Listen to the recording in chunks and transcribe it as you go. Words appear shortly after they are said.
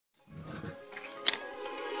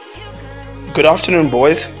Good afternoon,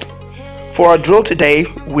 boys. For our drill today,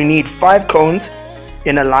 we need 5 cones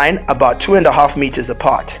in a line about 2.5 meters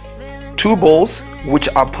apart. 2 balls which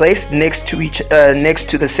are placed next to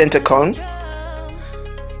the center cone.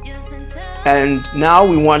 And now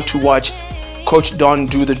we want to watch Coach Don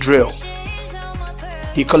do the drill.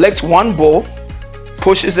 He collects 1 ball,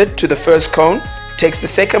 pushes it to the first cone, takes the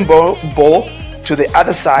second ball to the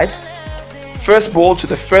other side, first ball to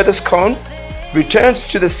the furthest cone, returns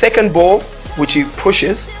to the second ball which he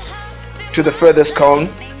pushes to the furthest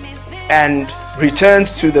cone, and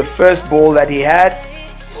returns to the first ball that he had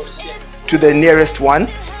to the nearest one,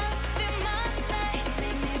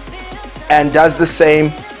 and does the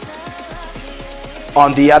same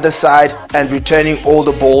on the other side and returning all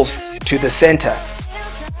the balls to the center.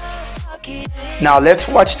 Now let's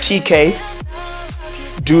watch TK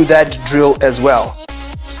do that drill as well.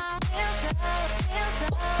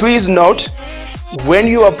 Please note, when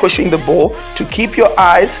you are pushing the ball, to keep your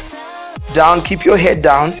eyes down, keep your head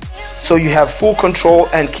down, so you have full control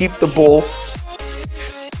and keep the ball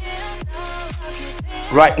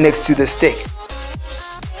right next to the stick.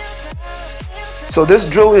 So this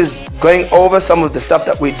drill is going over some of the stuff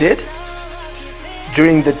that we did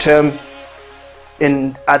during the term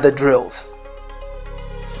in other drills.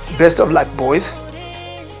 Best of luck, boys.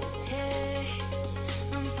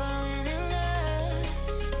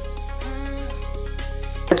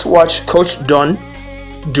 Let's watch Coach Don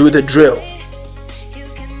do the drill.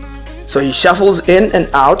 So he shuffles in and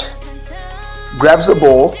out, grabs the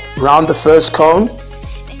ball round the first cone,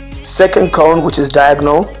 second cone which is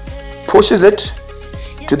diagonal, pushes it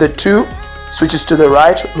to the 2, switches to the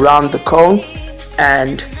right, round the cone,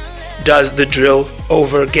 and does the drill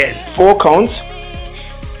over again. 4 cones,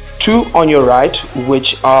 2 on your right,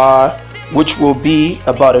 which will be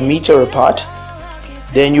about 1 meter apart.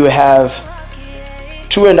 Then you have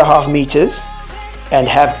 2.5 meters, and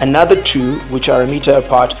have another 2 which are 1 meter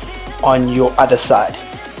apart on your other side,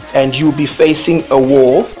 and you'll be facing a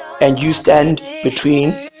wall and you stand between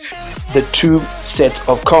the 2 sets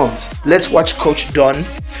of cones. Let's watch Coach Don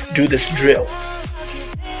do this drill.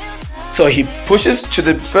 So he pushes to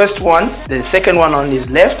the first one, the second one on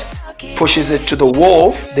his left, pushes it to the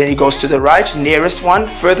wall, then he goes to the right, nearest one,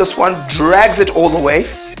 furthest one, drags it all the way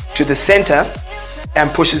to the center and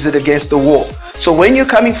pushes it against the wall. So when you're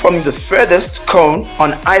coming from the furthest cone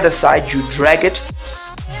on either side, you drag it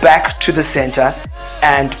back to the center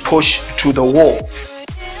and push to the wall.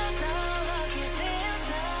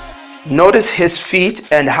 Notice his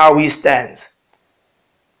feet and how he stands.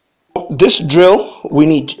 This drill, we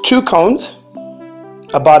need 2 cones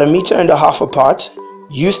about 1.5 meters apart.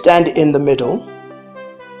 You stand in the middle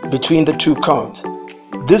between the 2 cones.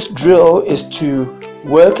 This drill is to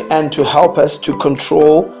work and to help us to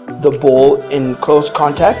control the ball in close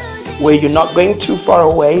contact, where you're not going too far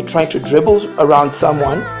away trying to dribble around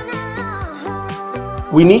someone.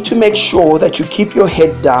 We need to make sure that you keep your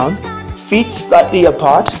head down, feet slightly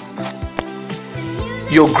apart,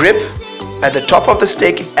 your grip at the top of the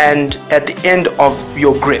stick and at the end of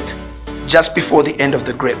your grip, just before the end of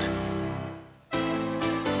the grip.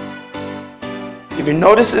 If you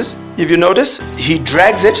notice, he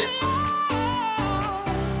drags it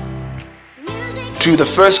to the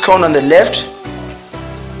first cone on the left,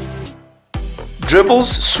 dribbles,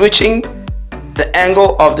 switching the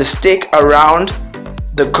angle of the stick around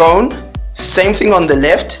the cone, same thing on the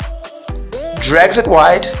left, drags it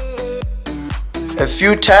wide, a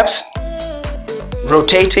few taps,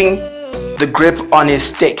 rotating the grip on his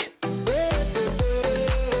stick.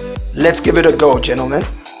 Let's give it a go, gentlemen.